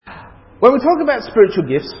When we talk about spiritual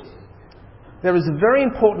gifts, there is a very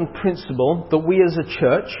important principle that we as a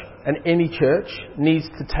church, and any church, needs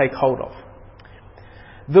to take hold of.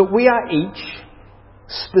 That we are each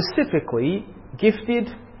specifically gifted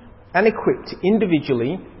and equipped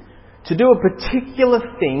individually to do a particular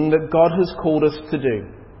thing that God has called us to do,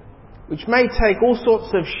 which may take all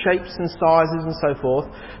sorts of shapes and sizes and so forth,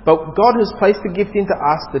 but God has placed a gift into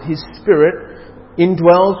us that His Spirit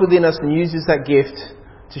indwells within us and uses that gift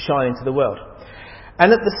to shine into the world.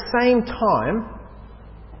 And at the same time,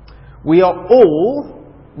 we are all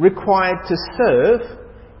required to serve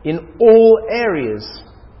in all areas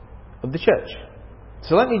of the church.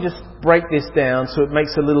 So let me just break this down so it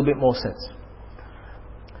makes a little bit more sense.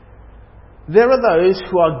 There are those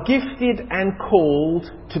who are gifted and called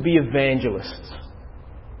to be evangelists.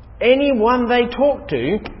 Anyone they talk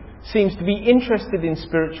to seems to be interested in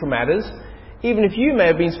spiritual matters, even if you may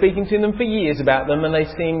have been speaking to them for years about them and they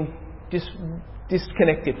seem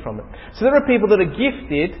disconnected from it. So there are people that are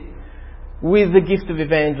gifted with the gift of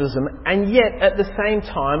evangelism, and yet at the same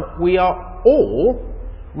time we are all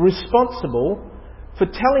responsible for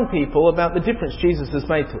telling people about the difference Jesus has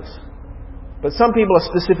made to us. But some people are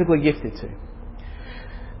specifically gifted to.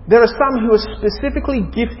 There are some who are specifically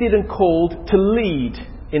gifted and called to lead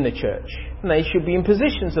in the church, and they should be in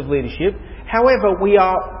positions of leadership. However, we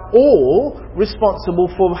are all responsible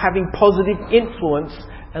for having positive influence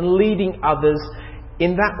and leading others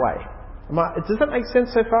in that way. Does that make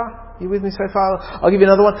sense so far? Are you with me so far? I'll give you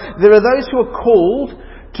another one. There are those who are called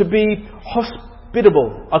to be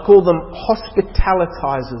hospitable. I call them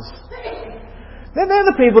hospitalizers. They're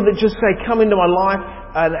the people that just say, come into my life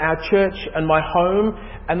and our church and my home,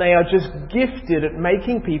 and they are just gifted at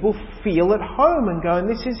making people feel at home and going,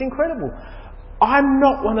 this is incredible. I'm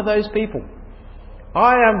not one of those people.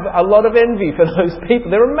 I have a lot of envy for those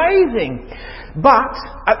people. They're amazing. But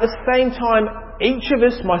at the same time, each of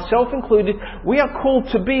us, myself included, we are called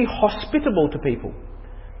to be hospitable to people,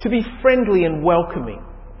 to be friendly and welcoming.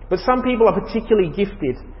 But some people are particularly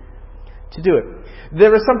gifted to do it.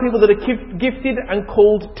 There are some people that are gifted and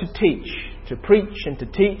called to teach, to preach and to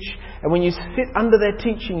teach. And when you sit under their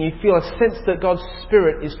teaching, you feel a sense that God's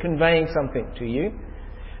Spirit is conveying something to you.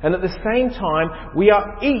 And at the same time, we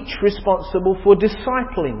are each responsible for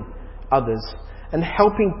discipling others and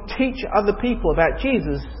helping teach other people about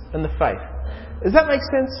Jesus and the faith. Does that make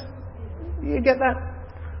sense? You get that?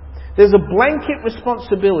 There's a blanket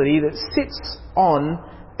responsibility that sits on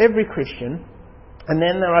every Christian, and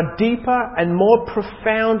then there are deeper and more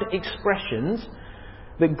profound expressions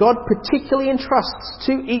that God particularly entrusts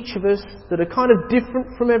to each of us that are kind of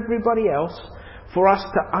different from everybody else, for us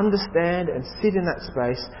to understand and sit in that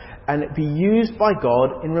space and be used by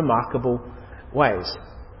God in remarkable ways.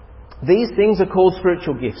 These things are called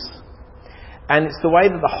spiritual gifts. And it's the way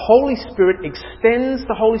that the Holy Spirit extends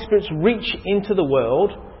the Holy Spirit's reach into the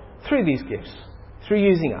world through these gifts, through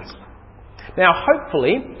using us. Now,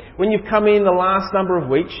 hopefully, when you've come in the last number of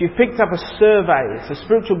weeks, you've picked up a survey. It's a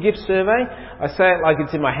spiritual gift survey. I say it like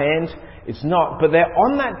it's in my hand. It's not, but they're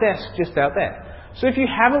on that desk just out there. So if you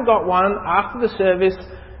haven't got one, after the service,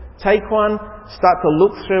 take one, start to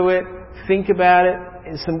look through it, think about it.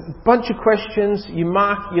 It's a bunch of questions. You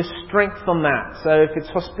mark your strength on that. So if it's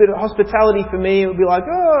hospitality for me, it would be like,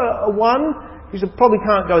 a 1, because you probably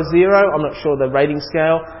can't go 0. I'm not sure the rating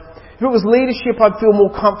scale. If it was leadership, I'd feel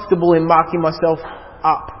more comfortable in marking myself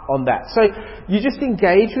up on that. So you just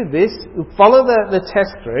engage with this, follow the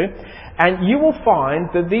test through, and you will find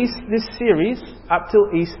that this series, up till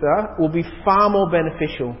Easter, will be far more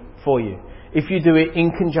beneficial for you if you do it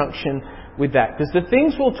in conjunction with that. Because the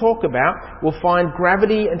things we'll talk about will find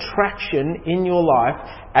gravity and traction in your life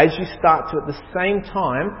as you start to, at the same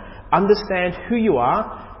time, understand who you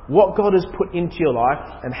are, what God has put into your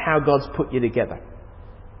life, and how God's put you together.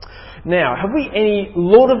 Now, have we any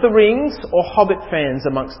Lord of the Rings or Hobbit fans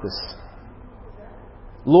amongst us?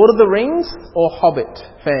 Lord of the Rings or Hobbit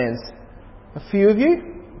fans? A few of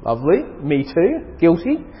you? Lovely. Me too.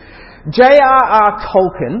 Guilty. J.R.R.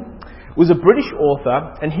 Tolkien was a British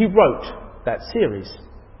author, and he wrote that series.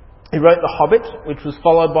 He wrote The Hobbit, which was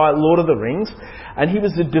followed by Lord of the Rings, and he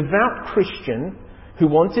was a devout Christian who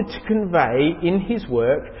wanted to convey in his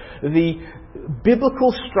work the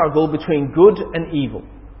biblical struggle between good and evil.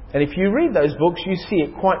 And if you read those books, you see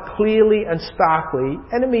it quite clearly and starkly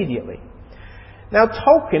and immediately. Now,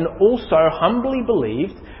 Tolkien also humbly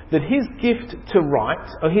believed that his gift to write,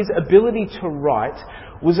 or his ability to write,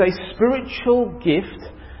 was a spiritual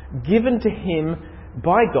gift given to him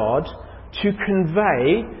by God to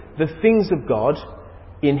convey the things of God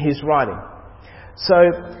in his writing. So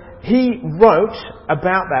he wrote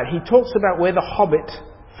about that. He talks about where the Hobbit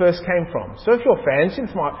first came from. So if you're fans, you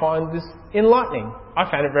might find this enlightening. I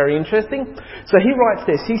found it very interesting. So he writes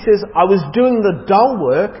this. He says, I was doing the dull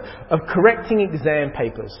work of correcting exam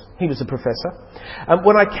papers. He was a professor.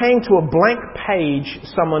 When I came to a blank page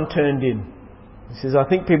someone turned in. He says, I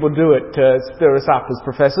think people do it to stir us up as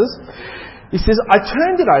professors. He says, I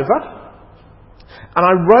turned it over and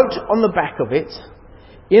I wrote on the back of it,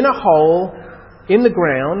 in a hole in the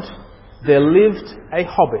ground, there lived a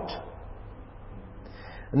hobbit.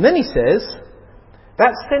 And then he says,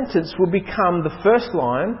 that sentence will become the first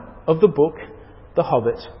line of the book, The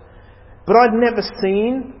Hobbit. But I'd never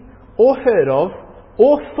seen or heard of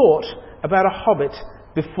or thought about a hobbit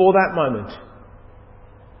before that moment.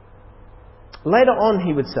 Later on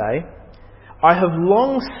he would say, I have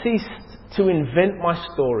long ceased to invent my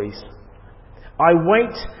stories. I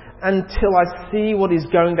wait until I see what is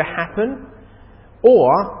going to happen,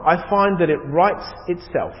 or I find that it writes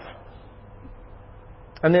itself.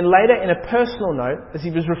 And then later, in a personal note, as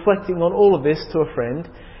he was reflecting on all of this to a friend,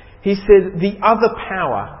 he said, the other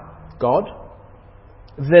power, God,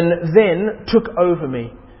 then took over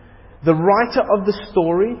me. The writer of the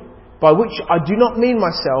story, by which I do not mean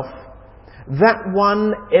myself, that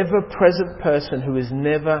one ever-present person who is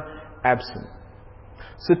never absent.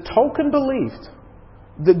 So Tolkien believed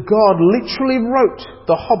that God literally wrote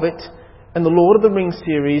The Hobbit and the Lord of the Rings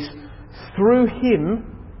series through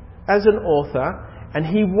him as an author, and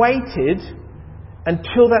he waited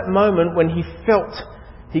until that moment when he felt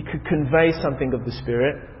he could convey something of the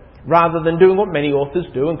Spirit, rather than doing what many authors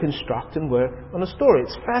do and construct and work on a story.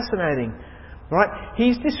 It's fascinating, right?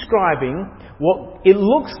 He's describing what it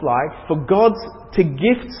looks like for God to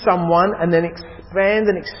gift someone and then expand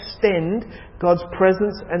and extend God's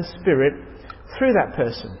presence and Spirit through that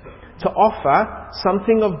person, to offer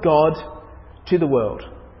something of God to the world.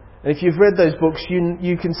 And if you've read those books,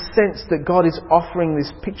 you can sense that God is offering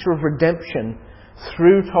this picture of redemption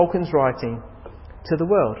through Tolkien's writing to the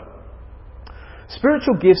world.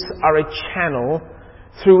 Spiritual gifts are a channel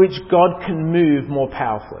through which God can move more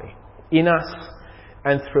powerfully in us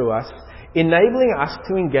and through us, enabling us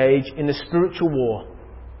to engage in a spiritual war.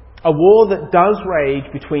 A war that does rage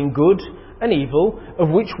between good and evil, of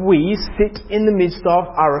which we sit in the midst of,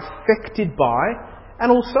 are affected by,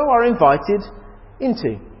 and also are invited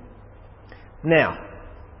into. Now,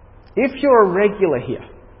 if you're a regular here,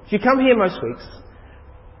 if you come here most weeks,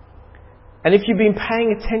 and if you've been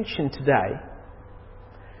paying attention today,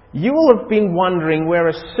 you will have been wondering where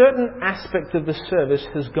a certain aspect of the service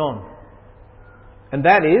has gone. And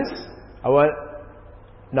that is, I won't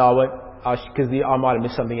ask you, because I might have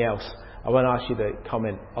missed something else. I won't ask you to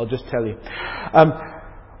comment. I'll just tell you.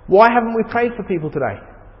 Why haven't we prayed for people today?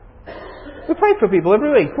 We pray for people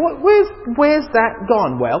every week. Where's that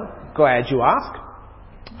gone? Well, glad you ask.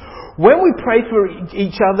 When we pray for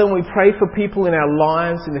each other and we pray for people in our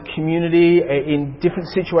lives, in the community, in different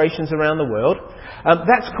situations around the world,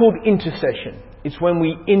 that's called intercession. It's when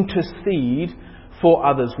we intercede for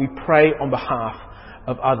others. We pray on behalf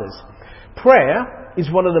of others. Prayer is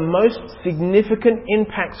one of the most significant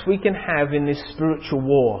impacts we can have in this spiritual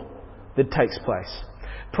war that takes place.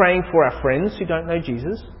 Praying for our friends who don't know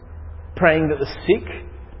Jesus. Praying that the sick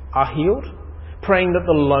are healed. Praying that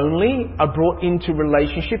the lonely are brought into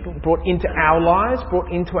relationship, brought into our lives, brought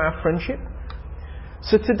into our friendship.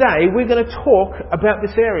 So today we're going to talk about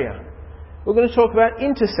this area. We're going to talk about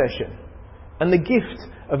intercession and the gift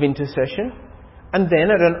of intercession. And then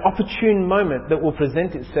at an opportune moment that will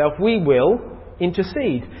present itself, we will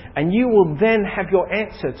intercede. And you will then have your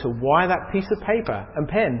answer to why that piece of paper and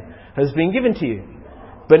pen has been given to you.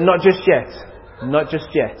 But not just yet. Not just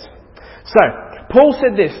yet. So, Paul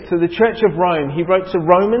said this to the Church of Rome. He wrote to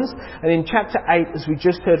Romans, and in chapter 8, as we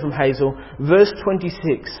just heard from Hazel, verse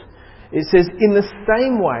 26, it says, in the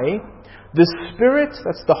same way, the Spirit,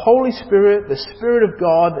 that's the Holy Spirit, the Spirit of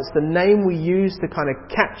God, that's the name we use to kind of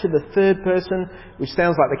capture the third person, which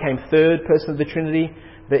sounds like they came third person of the Trinity.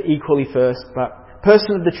 They're equally first, but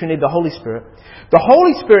person of the Trinity, the Holy Spirit. The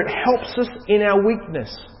Holy Spirit helps us in our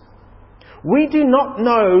weakness. We do not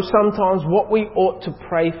know sometimes what we ought to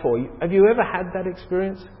pray for. Have you ever had that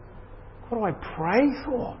experience? What do I pray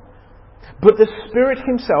for? But the Spirit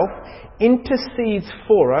Himself intercedes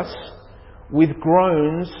for us with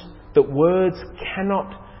groans that words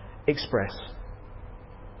cannot express.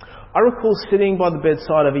 I recall sitting by the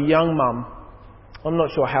bedside of a young mum. I'm not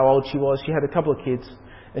sure how old she was. She had a couple of kids.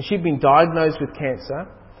 And she'd been diagnosed with cancer.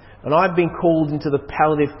 And I'd been called into the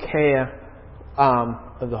palliative care arm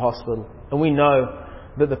of the hospital. And we know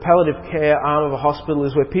that the palliative care arm of a hospital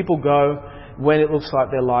is where people go when it looks like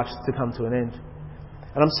their life's to come to an end.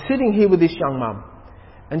 And I'm sitting here with this young mum.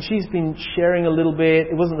 And she's been sharing a little bit.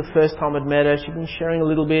 It wasn't the first time I'd met her. She'd been sharing a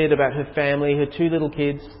little bit about her family, her 2 little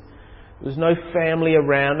kids. There was no family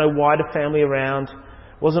around, no wider family around.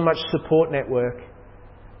 Wasn't much support network.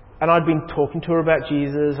 And I'd been talking to her about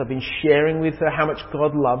Jesus. I'd been sharing with her how much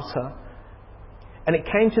God loves her. And it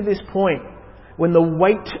came to this point when the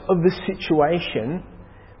weight of the situation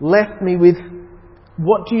left me with,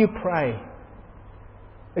 what do you pray?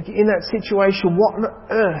 Like in that situation, what on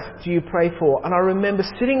earth do you pray for? And I remember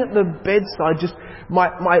sitting at the bedside, just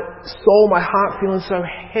my soul, my heart feeling so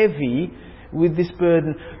heavy with this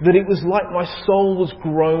burden that it was like my soul was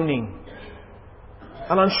groaning.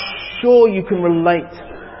 And I'm sure you can relate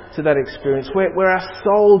to that experience where our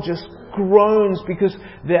soul just groans because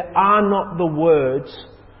there are not the words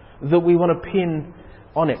that we want to pin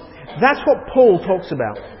on it. That's what Paul talks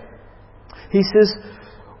about. He says,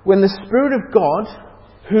 when the Spirit of God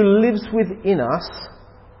who lives within us,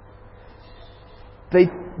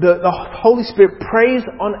 the Holy Spirit prays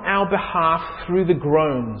on our behalf through the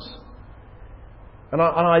groans. And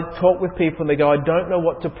I talk with people and they go, I don't know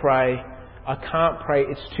what to pray. I can't pray.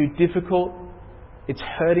 It's too difficult. It's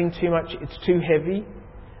hurting too much. It's too heavy.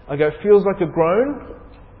 I go, it feels like a groan?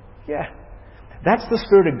 Yeah. That's the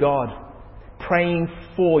Spirit of God praying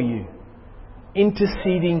for you,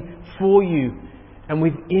 interceding for you and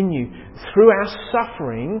within you. Through our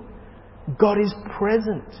suffering, God is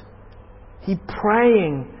present. He's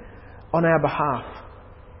praying on our behalf.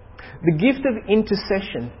 The gift of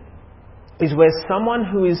intercession is where someone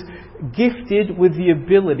who is gifted with the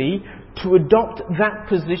ability to adopt that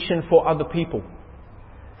position for other people.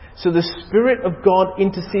 So the Spirit of God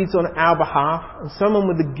intercedes on our behalf, and someone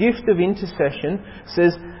with the gift of intercession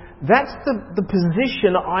says, that's the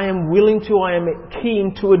position I am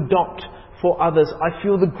keen to adopt for others. I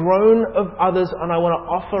feel the groan of others and I want to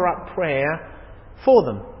offer up prayer for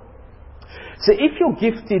them. So if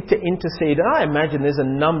you're gifted to intercede, and I imagine there's a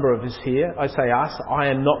number of us here, I say us, I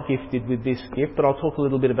am not gifted with this gift, but I'll talk a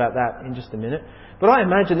little bit about that in just a minute. But I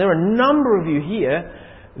imagine there are a number of you here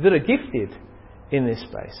that are gifted in this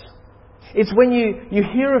space. It's when you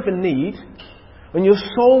hear of a need, when your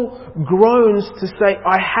soul groans to say,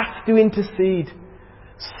 I have to intercede.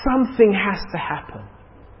 Something has to happen.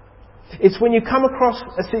 It's when you come across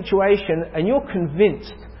a situation and you're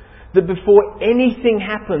convinced that before anything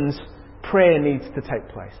happens, prayer needs to take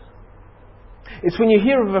place. It's when you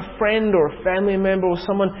hear of a friend or a family member or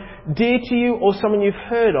someone dear to you or someone you've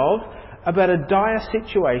heard of about a dire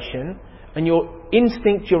situation and your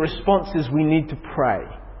instinct, your response is, we need to pray.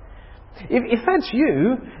 If that's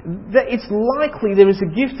you, it's likely there is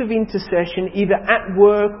a gift of intercession either at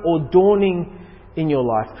work or dawning in your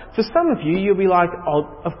life. For some of you, you'll be like,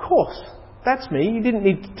 oh, of course, that's me. You didn't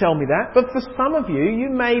need to tell me that. But for some of you, you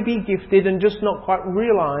may be gifted and just not quite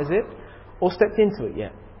realise it or stepped into it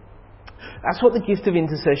yet. That's what the gift of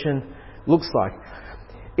intercession looks like.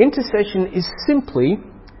 Intercession is simply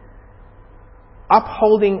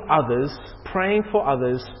upholding others, praying for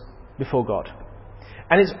others before God.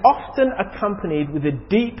 And it's often accompanied with a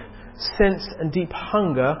deep sense and deep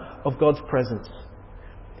hunger of God's presence.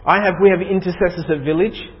 We have intercessors at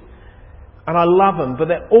Village, and I love them, but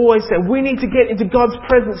they always say, we need to get into God's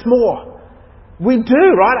presence more. We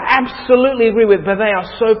do, right? I absolutely agree with it, but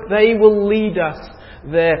they will lead us.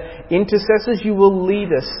 They're intercessors, you will lead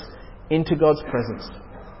us into God's presence.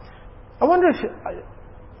 I wonder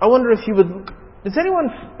if you would, does anyone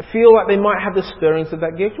feel like they might have the stirrings of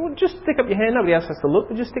that gift? Well, just stick up your hand. Nobody else has to look,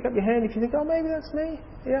 but just stick up your hand if you think, oh, maybe that's me.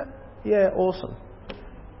 Yeah, awesome.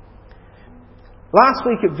 Last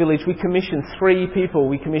week at Village, we commissioned 3 people.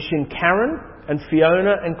 We commissioned Karen and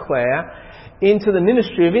Fiona and Claire into the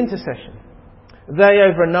ministry of intercession. They,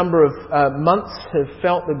 over a number of months, have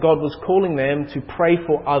felt that God was calling them to pray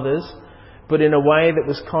for others, but in a way that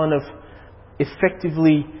was kind of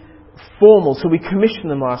effectively formal. So we commissioned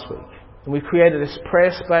them last week. And we've created this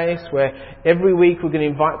prayer space where every week we're going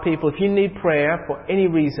to invite people, if you need prayer for any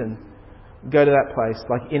reason, go to that place.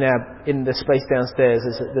 Like in the space downstairs,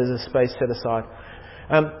 there's a space set aside.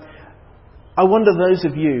 I wonder those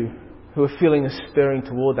of you who are feeling a stirring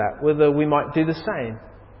toward that, whether we might do the same.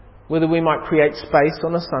 Whether we might create space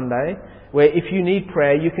on a Sunday where if you need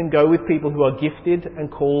prayer, you can go with people who are gifted and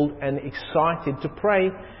called and excited to pray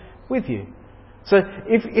with you. So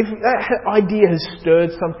if that idea has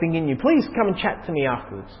stirred something in you, please come and chat to me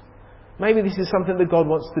afterwards. Maybe this is something that God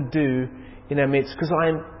wants to do in our midst, because I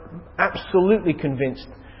am absolutely convinced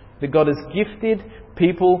that God has gifted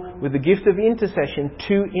people with the gift of intercession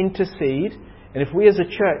to intercede. And if we as a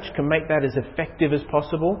church can make that as effective as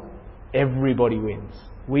possible, everybody wins.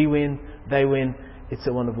 We win, they win. It's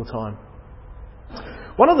a wonderful time.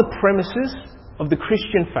 One of the premises of the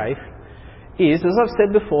Christian faith is, as I've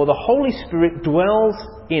said before, the Holy Spirit dwells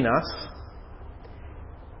in us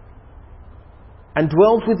and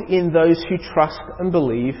dwells within those who trust and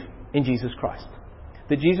believe in Jesus Christ.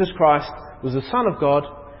 That Jesus Christ was the Son of God.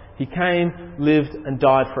 He came, lived and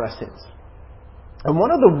died for our sins. And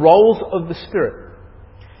one of the roles of the Spirit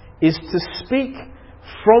is to speak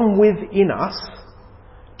from within us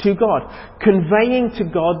to God, conveying to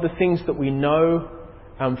God the things that we know,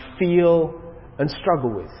 feel and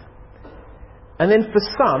struggle with. And then for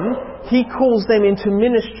some, He calls them into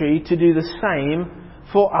ministry to do the same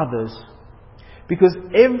for others. Because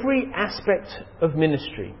every aspect of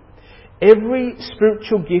ministry, every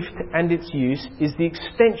spiritual gift and its use is the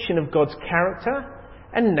extension of God's character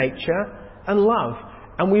and nature and love.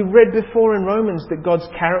 And we read before in Romans that God's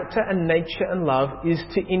character and nature and love is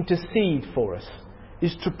to intercede for us,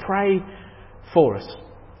 is to pray for us.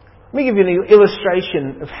 Let me give you an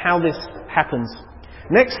illustration of how this happens.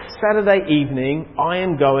 Next Saturday evening, I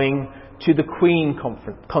am going to the Queen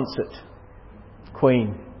concert.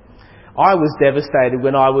 Queen. I was devastated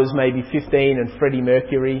when I was maybe 15 and Freddie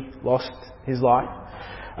Mercury lost his life.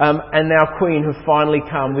 And now Queen have finally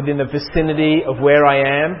come within the vicinity of where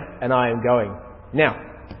I am, and I am going. Now,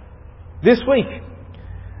 this week,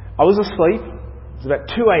 I was asleep. It was about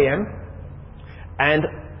 2 a.m. And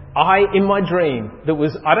in my dream,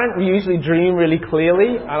 I don't usually dream really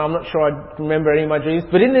clearly, and I'm not sure I remember any of my dreams,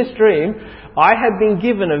 but in this dream, I had been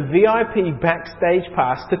given a VIP backstage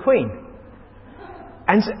pass to Queen.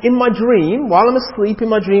 And in my dream, while I'm asleep in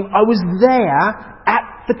my dream, I was there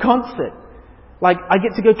at the concert. Like, I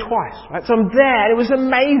get to go twice, right? So I'm there. It was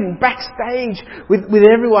amazing. Backstage with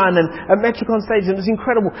everyone and at Metricon stage. And it was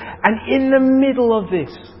incredible. And in the middle of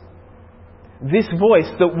this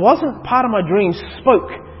voice that wasn't part of my dream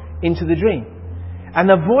spoke into the dream. And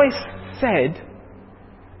the voice said,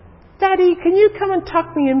 "Daddy, can you come and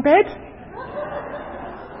tuck me in bed?"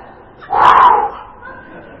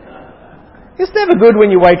 It's never good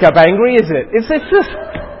when you wake up angry, is it? It's just...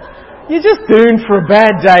 You're just doomed for a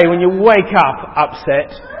bad day when you wake up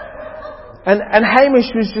upset. And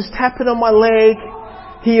Hamish was just tapping on my leg.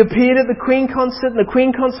 He appeared at the Queen concert, and the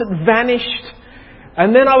Queen concert vanished.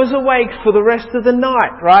 And then I was awake for the rest of the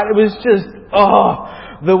night, right? It was just,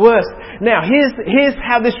 the worst. Now, here's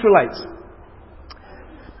how this relates.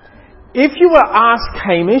 If you were asked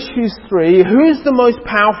Hamish, who's 3, who's the most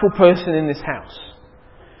powerful person in this house?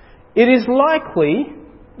 It is likely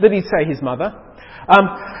that he'd say his mother.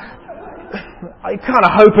 I kind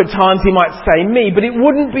of hope at times he might say me, but it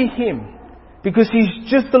wouldn't be him. Because he's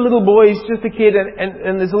just a little boy, he's just a kid,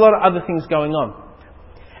 and there's a lot of other things going on.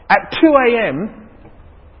 At 2 a.m,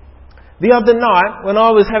 the other night, when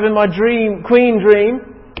I was having my Queen dream,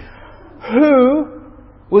 who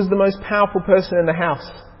was the most powerful person in the house?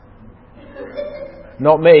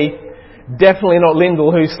 Not me. Definitely not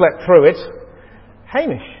Lyndall, who slept through it.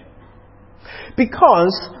 Hamish.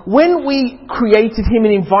 Because when we created him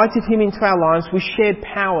and invited him into our lives, we shared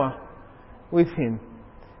power with him.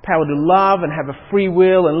 Power to love and have a free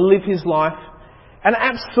will and live his life. And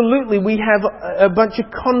absolutely we have a bunch of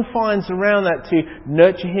confines around that to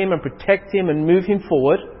nurture him and protect him and move him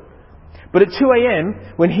forward. But at 2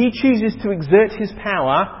 a.m, when he chooses to exert his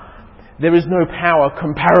power, there is no power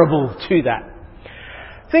comparable to that.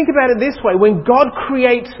 Think about it this way. When God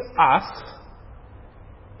creates us,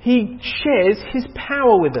 He shares His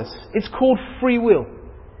power with us. It's called free will.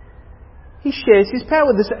 He shares His power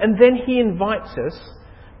with us, and then He invites us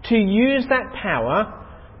to use that power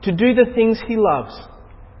to do the things He loves.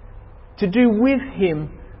 To do with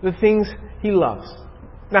Him the things He loves.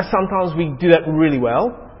 Now, sometimes we do that really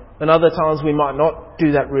well, and other times we might not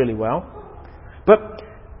do that really well. But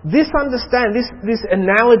this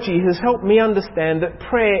analogy has helped me understand that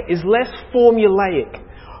prayer is less formulaic.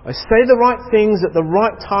 I say the right things at the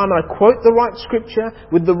right time, and I quote the right scripture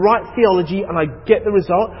with the right theology, and I get the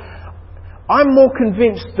result. I'm more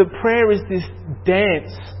convinced that prayer is this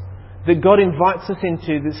dance that God invites us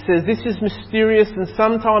into that says this is mysterious, and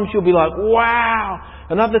sometimes you'll be like, wow,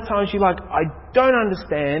 and other times you're like, I don't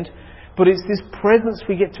understand, but it's this presence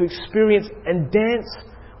we get to experience and dance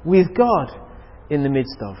with God in the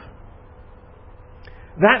midst of.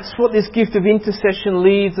 That's what this gift of intercession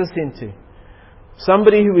leads us into.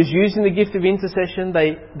 Somebody who is using the gift of intercession,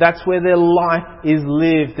 that's where their life is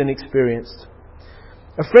lived and experienced.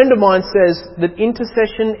 A friend of mine says that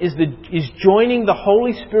intercession is joining the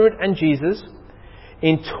Holy Spirit and Jesus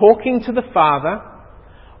in talking to the Father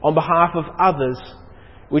on behalf of others,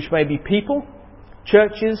 which may be people,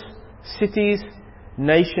 churches, cities,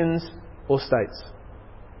 nations, or states.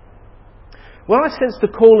 When I sensed the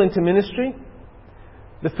call into ministry,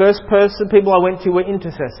 The first people I went to were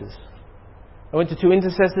intercessors. I went to 2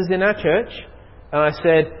 intercessors in our church, and I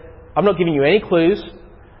said, I'm not giving you any clues.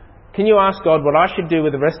 Can you ask God what I should do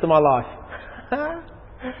with the rest of my life?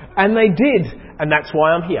 And they did, and that's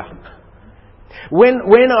why I'm here.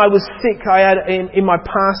 When I was sick, I had in my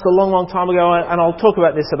past a long time ago, and I'll talk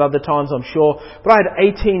about this at other times I'm sure, but I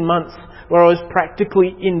had 18 months where I was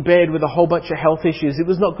practically in bed with a whole bunch of health issues. It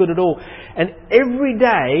was not good at all. And every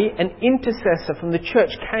day an intercessor from the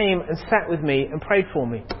church came and sat with me and prayed for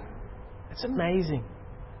me. It's amazing.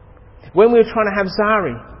 When we were trying to have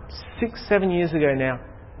Zari, 6-7 years ago now,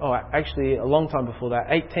 actually a long time before that,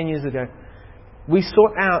 8-10 years ago, we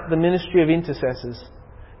sought out the ministry of intercessors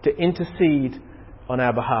to intercede on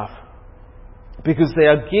our behalf, because they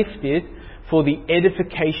are gifted for the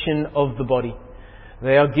edification of the body.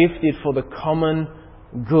 They are gifted for the common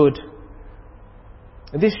good.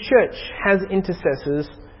 This church has intercessors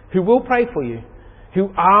who will pray for you, who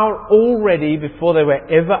are already, before they were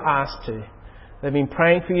ever asked to. They've been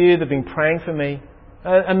praying for you, they've been praying for me.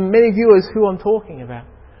 And many viewers who I'm talking about.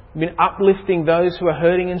 We've been uplifting those who are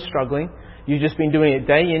hurting and struggling. You've just been doing it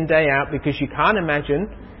day in, day out, because you can't imagine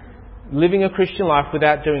living a Christian life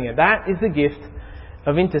without doing it. That is the gift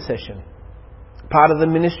of intercession. Part of the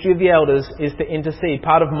ministry of the elders is to intercede.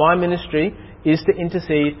 Part of my ministry is to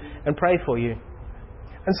intercede and pray for you.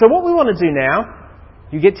 And so what we want to do now,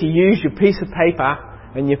 you get to use your piece of paper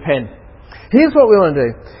and your pen. Here's what we want to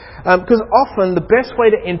do. Because often the best way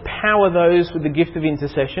to empower those with the gift of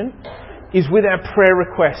intercession is with our prayer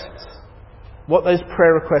requests. What those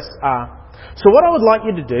prayer requests are. So what I would like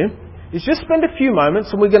you to do is just spend a few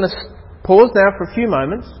moments, and we're going to pause now for a few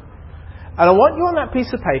moments. And I want you on that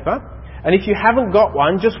piece of paper, and if you haven't got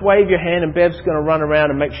one, just wave your hand and Bev's going to run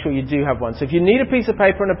around and make sure you do have one. So if you need a piece of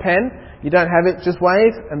paper and a pen, you don't have it, just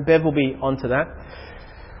wave and Bev will be onto that.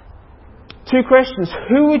 2 questions.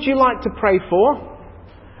 Who would you like to pray for?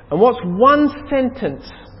 And what's one sentence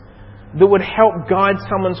that would help guide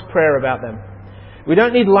someone's prayer about them? We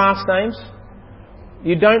don't need last names.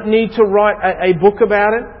 You don't need to write a book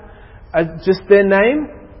about it. Just their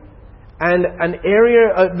name and an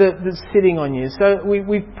area that's sitting on you. So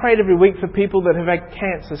we've prayed every week for people that have had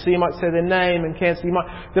cancer. So you might say their name and cancer.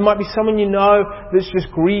 There might be someone you know that's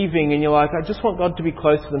just grieving, and you're like, I just want God to be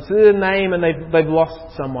close to them. So their name, and they've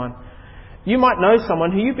lost someone. You might know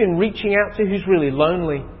someone who you've been reaching out to who's really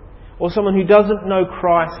lonely, or someone who doesn't know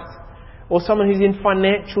Christ, or someone who's in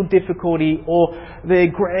financial difficulty, or their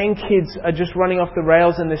grandkids are just running off the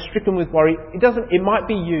rails and they're stricken with worry. It might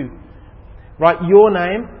be you. Write your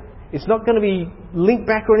name. It's not going to be linked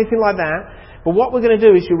back or anything like that. But what we're going to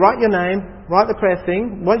do is you write your name, write the prayer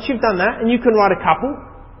thing. Once you've done that, and you can write a couple.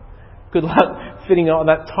 Good luck fitting on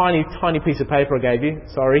that tiny piece of paper I gave you.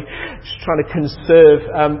 Sorry. Just trying to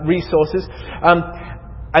conserve resources.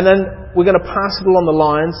 And then we're going to pass it along the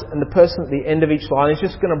lines, and the person at the end of each line is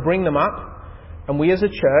just going to bring them up. And we as a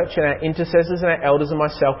church, and our intercessors and our elders and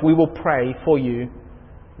myself, we will pray for you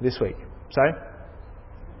this week. So,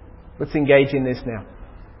 let's engage in this now.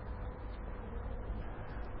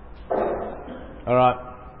 Alright.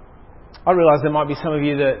 I realise there might be some of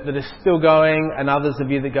you that are still going, and others of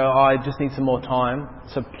you that go, I just need some more time.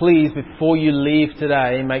 So please, before you leave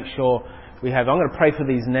today, make sure we have... I'm going to pray for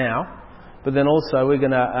these now. But then also we're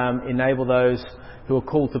going to enable those who are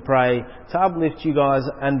called to pray to uplift you guys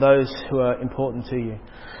and those who are important to you.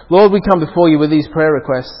 Lord, we come before you with these prayer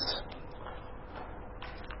requests.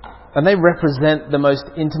 And they represent the most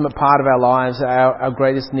intimate part of our lives, our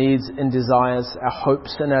greatest needs and desires, our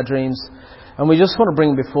hopes and our dreams. And we just want to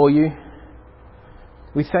bring before you.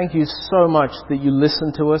 We thank you so much that you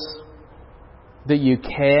listen to us, that you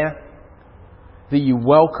care, that you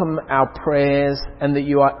welcome our prayers, and that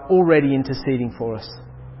you are already interceding for us.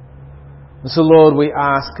 And so, Lord, we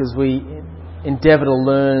ask as we endeavour to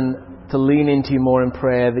learn to lean into you more in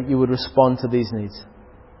prayer, that you would respond to these needs.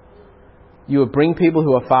 You would bring people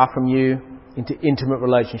who are far from you into intimate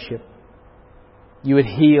relationship. You would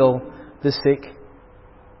heal the sick.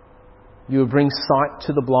 You would bring sight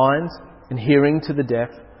to the blind and hearing to the deaf.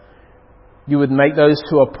 You would make those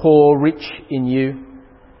who are poor rich in you.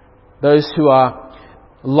 Those who are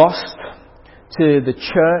lost to the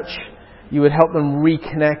church, you would help them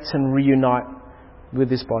reconnect and reunite with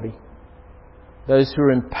this body. Those who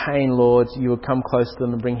are in pain, Lord, you would come close to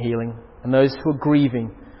them and bring healing. And those who are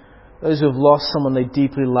grieving, those who have lost someone they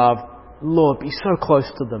deeply love, Lord, be so close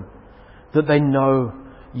to them that they know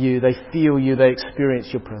you, they feel you, they experience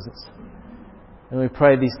your presence. And we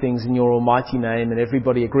pray these things in your almighty name. And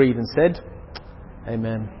everybody agreed and said,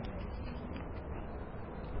 Amen.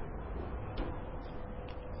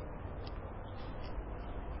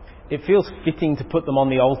 it feels fitting to put them on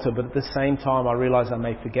the altar, but at the same time I realise I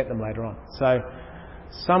may forget them later on. So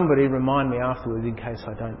somebody remind me afterwards in case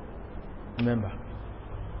I don't remember.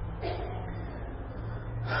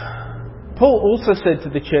 Paul also said to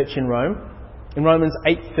the church in Rome, in Romans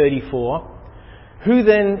 8:34, "Who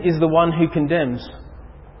then is the one who condemns?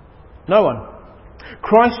 No one.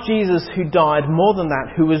 Christ Jesus, who died, more than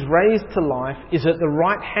that, who was raised to life, is at the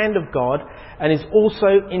right hand of God and is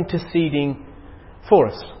also interceding for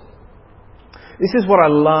us." This is what I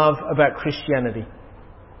love about Christianity.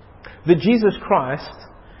 That Jesus Christ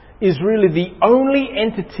is really the only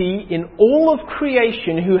entity in all of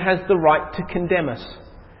creation who has the right to condemn us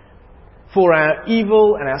for our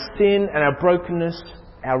evil and our sin and our brokenness,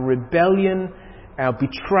 our rebellion, our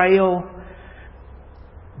betrayal.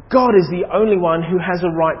 God is the only one who has a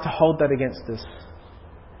right to hold that against us.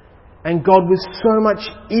 And God, with so much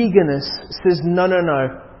eagerness, says, no.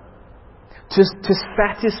 To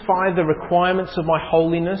satisfy the requirements of my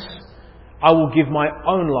holiness, I will give my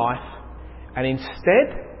own life. And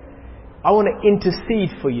instead, I want to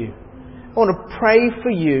intercede for you. I want to pray for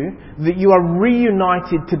you that you are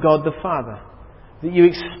reunited to God the Father. That you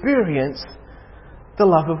experience the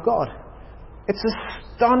love of God. It's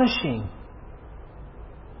astonishing.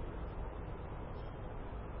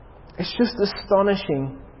 It's just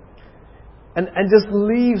astonishing. And just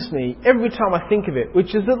leaves me, every time I think of it,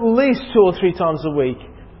 which is at least 2 or 3 times a week,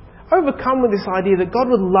 overcome with this idea that God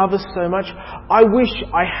would love us so much. I wish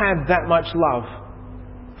I had that much love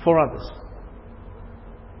for others.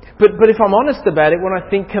 But if I'm honest about it, when I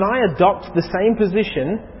think, can I adopt the same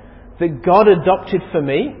position that God adopted for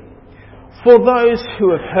me, for those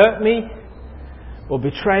who have hurt me, or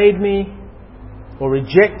betrayed me, or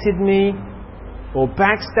rejected me, or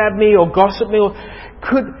backstabbed me, or gossiped me, or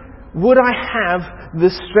would I have the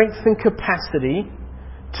strength and capacity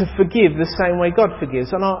to forgive the same way God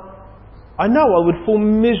forgives? And I know I would fall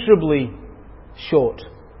miserably short.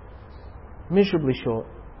 Miserably short.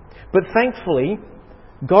 But thankfully,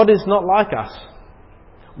 God is not like us.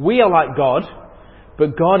 We are like God,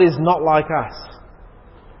 but God is not like us.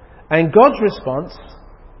 And God's response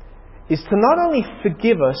is to not only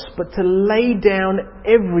forgive us, but to lay down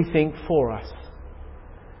everything for us.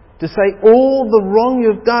 To say, all the wrong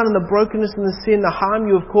you have done and the brokenness and the sin, the harm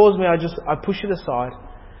you have caused me, I push it aside.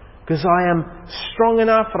 Because I am strong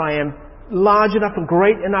enough and I am large enough and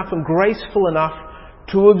great enough and graceful enough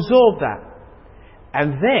to absorb that.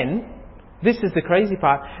 And then, this is the crazy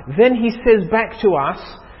part, then He says back to us,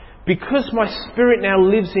 because my Spirit now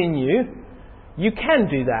lives in you, you can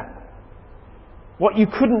do that. What you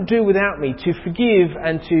couldn't do without me, to forgive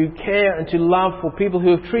and to care and to love for people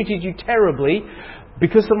who have treated you terribly,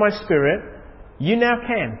 because of my Spirit, you now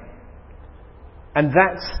can. And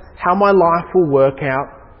that's how my life will work out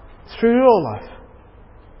through your life.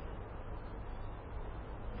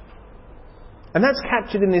 And that's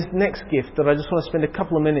captured in this next gift that I just want to spend a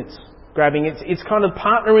couple of minutes grabbing. It's kind of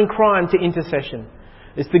partner in crime to intercession.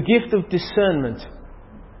 It's the gift of discernment.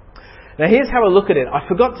 Now here's how I look at it. I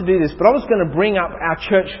forgot to do this, but I was going to bring up our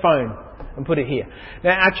church phone and put it here.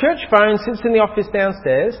 Now our church phone sits in the office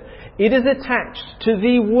downstairs. It is attached to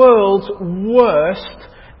the world's worst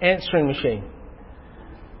answering machine.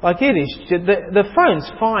 Like it is. The phone's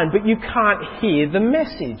fine, but you can't hear the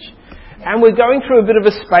message. And we're going through a bit of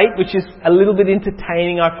a spate, which is a little bit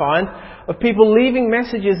entertaining, I find, of people leaving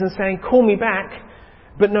messages and saying, call me back,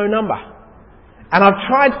 but no number. And I've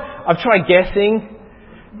tried guessing,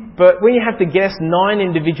 but when you have to guess 9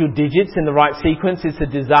 individual digits in the right sequence, it's a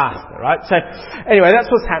disaster, right? So anyway, that's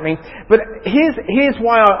what's happening. But here's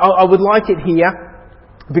why I would like it here,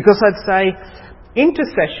 because I'd say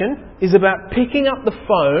intercession is about picking up the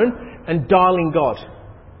phone and dialing God.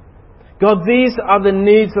 God, these are the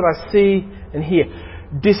needs that I see and hear.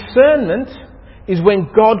 Discernment is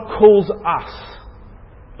when God calls us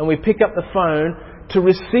and we pick up the phone to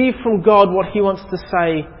receive from God what He wants to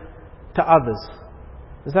say to others.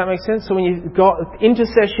 Does that make sense? So when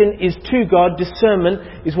intercession is to God,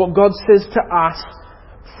 discernment is what God says to us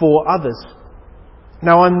for others.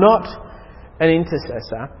 Now, I'm not an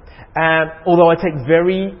intercessor, although I take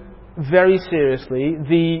very, very seriously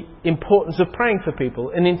the importance of praying for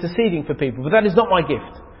people and interceding for people. But that is not my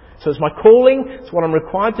gift. So it's my calling, it's what I'm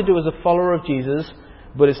required to do as a follower of Jesus,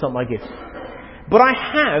 but it's not my gift. But I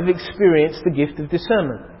have experienced the gift of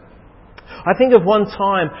discernment. I think of one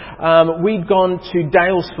time we'd gone to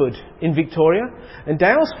Daylesford in Victoria, and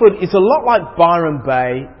Daylesford is a lot like Byron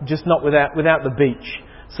Bay, just not without the beach.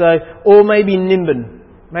 So, or maybe Nimbin.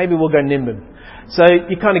 Maybe we'll go Nimbin. So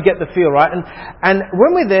you kind of get the feel, right? And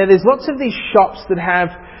when we're there, there's lots of these shops that have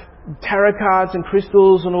tarot cards and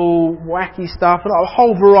crystals and all wacky stuff and a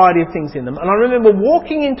whole variety of things in them. And I remember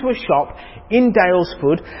walking into a shop in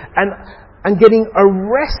Daylesford and getting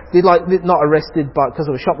arrested, like not arrested because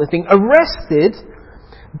of a shoplifting, arrested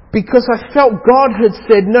because I felt God had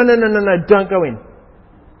said, no, don't go in.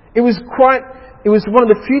 It was one of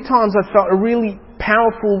the few times I felt a really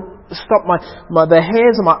powerful stop. The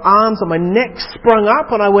hairs on my arms and my neck sprung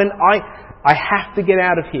up, and I went, I have to get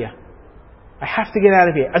out of here. I have to get out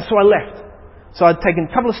of here. And so I left. So I'd taken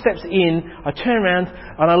a couple of steps in, I turned around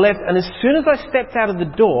and I left, and as soon as I stepped out of the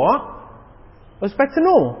door, I was back to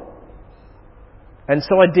normal. And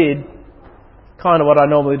so I did kind of what I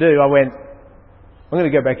normally do. I went, I'm going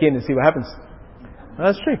to go back in and see what happens. And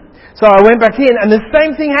that's true. So I went back in and the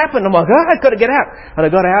same thing happened. I'm like, I've got to get out. And I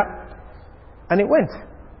got out and it went.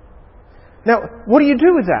 Now, what do you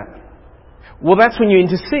do with that? Well, that's when you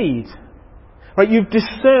intercede. Right? You've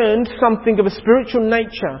discerned something of a spiritual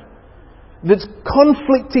nature that's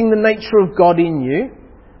conflicting the nature of God in you,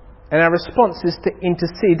 and our response is to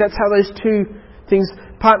intercede. That's how those two things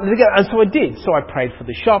partner together. And so I did. So I prayed for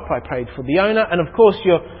the shop, I prayed for the owner, and of course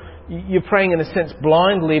you're praying in a sense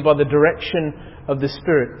blindly by the direction of the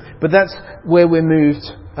Spirit. But that's where we're moved.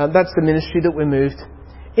 That's the ministry that we're moved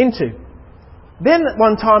into. Then at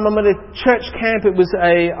one time I'm at a church camp.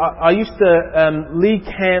 I used to lead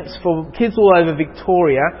camps for kids all over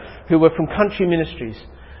Victoria who were from country ministries.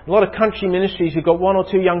 A lot of country ministries, you've got one or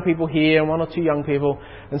two young people here and one or two young people.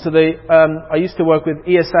 And so I used to work with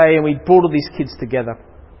ESA, and we brought all these kids together.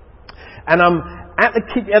 And I'm at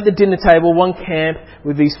the dinner table, one camp,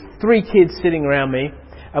 with these 3 kids sitting around me.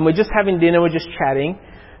 And we're just having dinner, we're just chatting.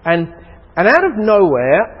 And out of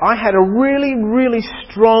nowhere, I had a really, really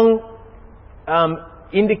strong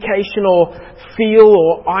indication or feel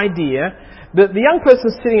or idea that the young person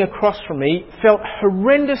sitting across from me felt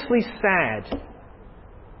horrendously sad.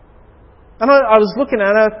 And I was looking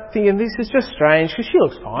at her thinking, this is just strange, because she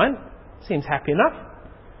looks fine, seems happy enough.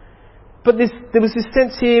 But there was this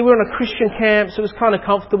sense here, we're on a Christian camp, so it was kind of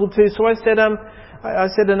comfortable too. So I said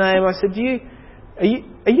her name, I said,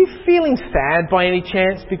 are you feeling sad by any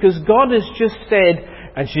chance? Because God has just said,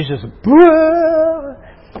 and she's just,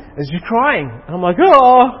 as you're crying. And I'm like,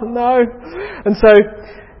 oh, no. And so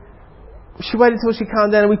she waited till she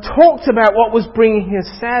calmed down and we talked about what was bringing her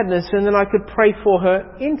sadness, and then I could pray for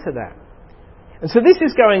her into that. And so this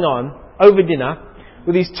is going on over dinner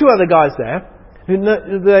with these 2 other guys there who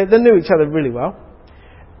they knew each other really well.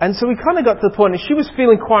 And so we kind of got to the point, and she was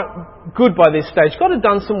feeling quite good by this stage. God had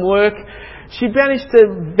done some work. She managed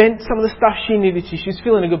to vent some of the stuff she needed to. She was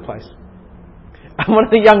feeling in a good place. And one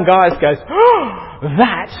of the young guys goes, oh,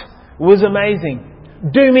 that was amazing.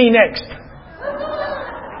 Do me next.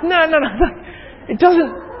 No.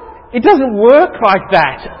 It doesn't work like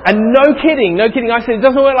that. And no kidding. I said, it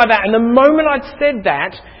doesn't work like that. And the moment I'd said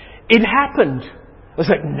that, it happened. I was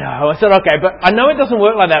like, no. I said, okay, but I know it doesn't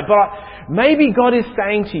work like that, but maybe God is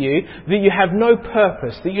saying to you that you have no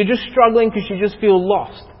purpose, that you're just struggling because you just feel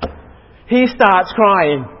lost. He starts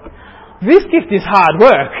crying. This gift is hard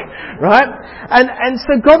work, right? And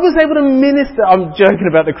so God was able to minister. I'm joking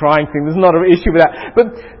about the crying thing. There's not an issue with that.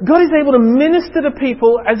 But God is able to minister to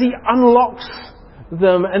people as He unlocks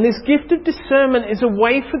them. And this gift of discernment is a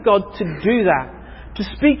way for God to do that. To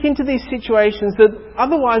speak into these situations that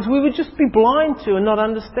otherwise we would just be blind to and not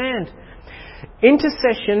understand.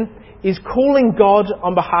 Intercession is calling God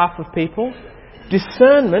on behalf of people.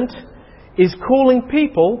 Discernment is calling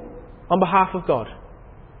people on behalf of God.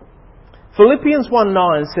 Philippians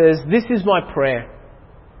 1:9 says, this is my prayer,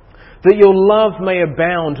 that your love may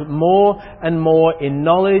abound more and more in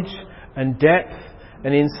knowledge and depth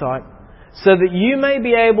and insight, so that you may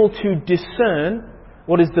be able to discern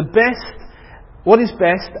what is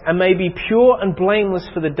best, and may be pure and blameless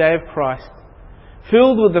for the day of Christ,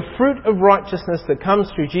 filled with the fruit of righteousness that comes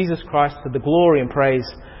through Jesus Christ to the glory and praise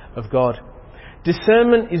of God.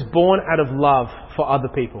 Discernment is born out of love for other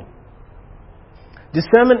people.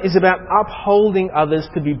 Discernment is about upholding others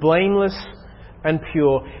to be blameless and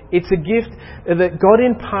pure. It's a gift that God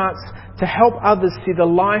imparts to help others see the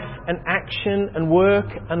life and action and work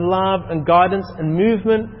and love and guidance and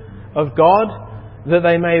movement of God that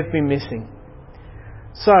they may have been missing.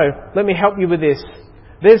 So, let me help you with this.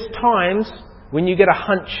 There's times when you get a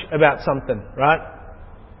hunch about something, right?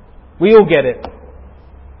 We all get it.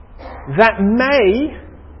 That may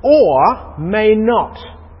or may not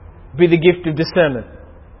be the gift of discernment.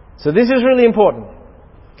 So this is really important.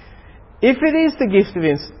 If it is the gift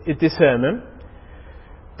of discernment,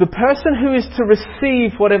 the person who is to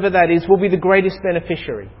receive whatever that is will be the greatest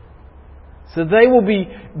beneficiary. So they will be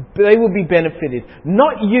benefited.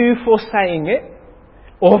 Not you for saying it,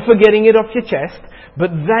 or for getting it off your chest,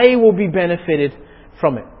 but they will be benefited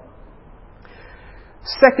from it.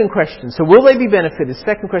 Second question. So will they be benefited?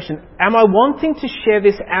 Second question. Am I wanting to share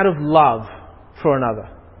this out of love for another?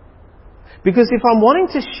 Because if I'm wanting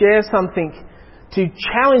to share something, to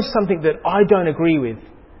challenge something that I don't agree with,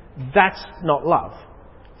 that's not love.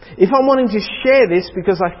 If I'm wanting to share this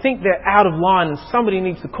because I think they're out of line and somebody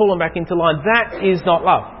needs to call them back into line, that is not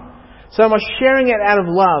love. So am I sharing it out of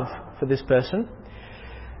love for this person?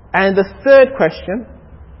 And the third question,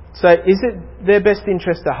 so is it their best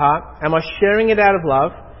interest at heart? Am I sharing it out of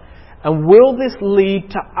love? And will this lead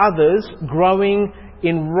to others growing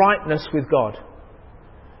in rightness with God?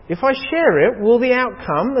 If I share it, will the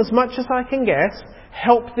outcome, as much as I can guess,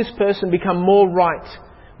 help this person become more right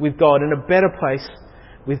with God, in a better place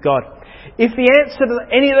with God? If the answer to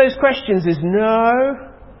any of those questions is no,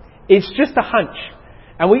 it's just a hunch.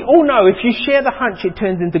 And we all know if you share the hunch, it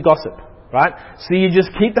turns into gossip, right? So you just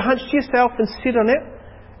keep the hunch to yourself and sit on it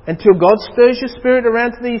until God stirs your spirit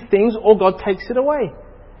around to these things, or God takes it away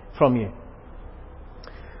from you.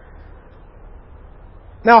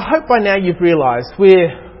 Now, I hope by now you've realised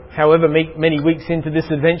we're, however many weeks into this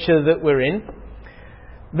adventure that we're in,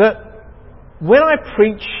 that when I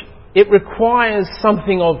preach, it requires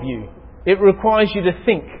something of you. It requires you to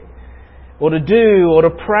think, or to do, or to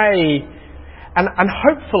pray. And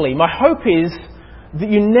hopefully, my hope is that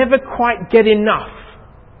you never quite get enough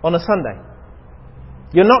on a Sunday.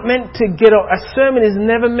 You're not meant to get... A sermon is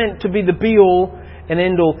never meant to be the be-all and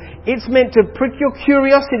end-all. It's meant to prick your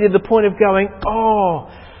curiosity to the point of going,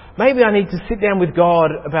 maybe I need to sit down with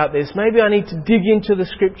God about this. Maybe I need to dig into the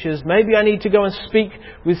Scriptures. Maybe I need to go and speak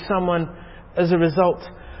with someone as a result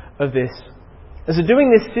of this. As we're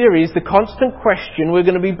doing this series, the constant question we're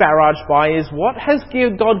going to be barraged by is, what has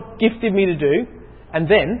God gifted me to do? And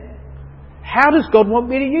then, how does God want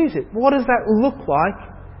me to use it? What does that look like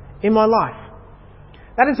in my life?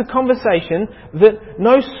 That is a conversation that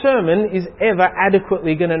no sermon is ever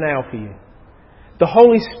adequately going to nail for you. The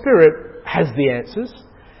Holy Spirit has the answers.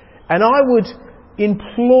 And I would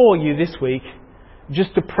implore you this week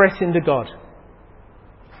just to press into God.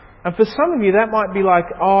 And for some of you, that might be like,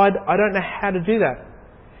 I don't know how to do that.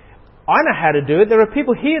 I know how to do it. There are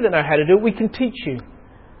people here that know how to do it. We can teach you.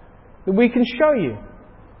 We can show you.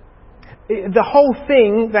 The whole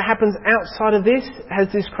thing that happens outside of this has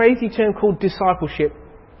this crazy term called discipleship.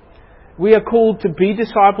 We are called to be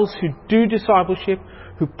disciples who do discipleship,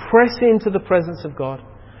 who press into the presence of God,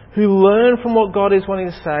 who learn from what God is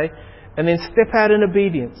wanting to say, and then step out in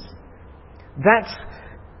obedience. That's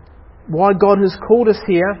why God has called us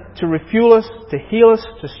here, to refuel us, to heal us,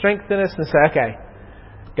 to strengthen us, and say, okay,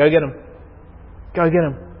 go get them. Go get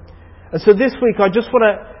them. And so this week,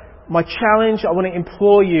 my challenge, I want to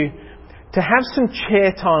implore you to have some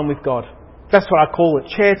chair time with God. That's what I call it,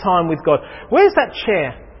 chair time with God. Where's that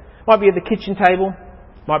chair? Might be at the kitchen table,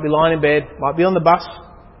 might be lying in bed, might be on the bus,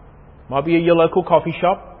 might be at your local coffee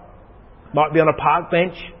shop, might be on a park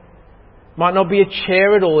bench, might not be a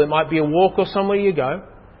chair at all, it might be a walk or somewhere you go.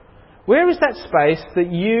 Where is that space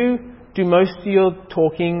that you do most of your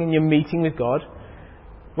talking and your meeting with God?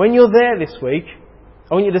 When you're there this week,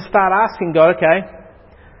 I want you to start asking God, okay,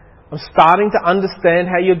 I'm starting to understand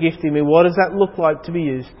how you're gifting me. What does that look like to be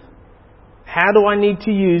used? How do I need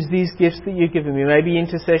to use these gifts that you've given me? Maybe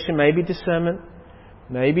intercession, maybe discernment,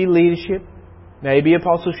 maybe leadership, maybe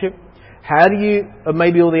apostleship. Or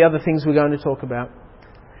maybe all the other things we're going to talk about.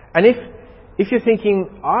 And if you're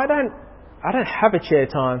thinking, I don't have a chair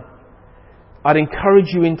time, I'd encourage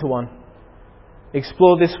you into one.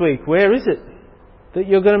 Explore this week. Where is it that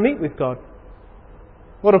you're going to meet with God?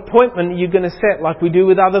 What appointment are you going to set, like we do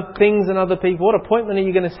with other things and other people? What appointment are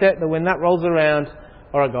you going to set that when that rolls around,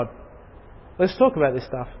 all right, God, let's talk about this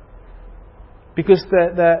stuff. Because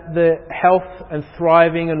the health and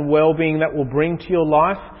thriving and well-being that will bring to your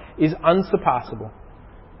life is unsurpassable.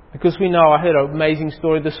 Because we know, I heard an amazing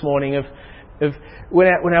story this morning of when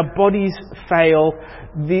our bodies fail,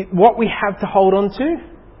 what we have to hold on to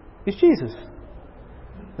is Jesus.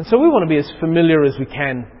 And so we want to be as familiar as we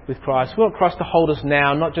can with Christ. We want Christ to hold us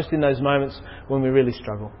now, not just in those moments when we really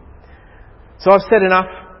struggle. So I've said enough.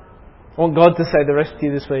 I want God to say the rest to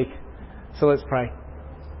you this week. So let's pray.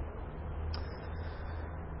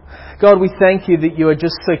 God, we thank you that you are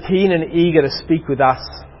just so keen and eager to speak with us.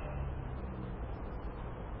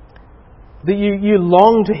 That you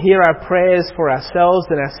long to hear our prayers for ourselves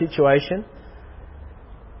and our situation.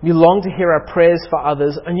 You long to hear our prayers for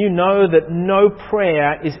others, and you know that no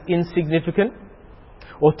prayer is insignificant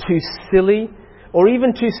or too silly or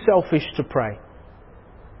even too selfish to pray.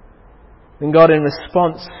 And God, in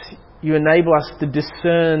response, you enable us to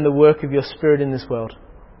discern the work of your Spirit in this world.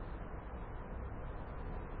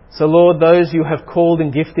 So Lord, those you have called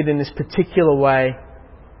and gifted in this particular way,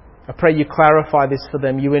 I pray you clarify this for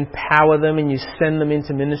them. You empower them and you send them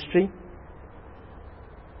into ministry.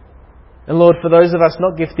 And Lord, for those of us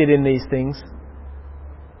not gifted in these things,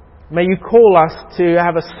 may you call us to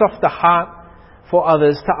have a softer heart for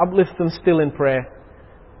others, to uplift them still in prayer,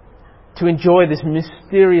 to enjoy this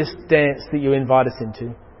mysterious dance that you invite us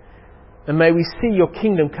into. And may we see your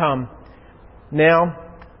kingdom come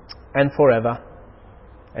now and forever.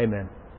 Amen.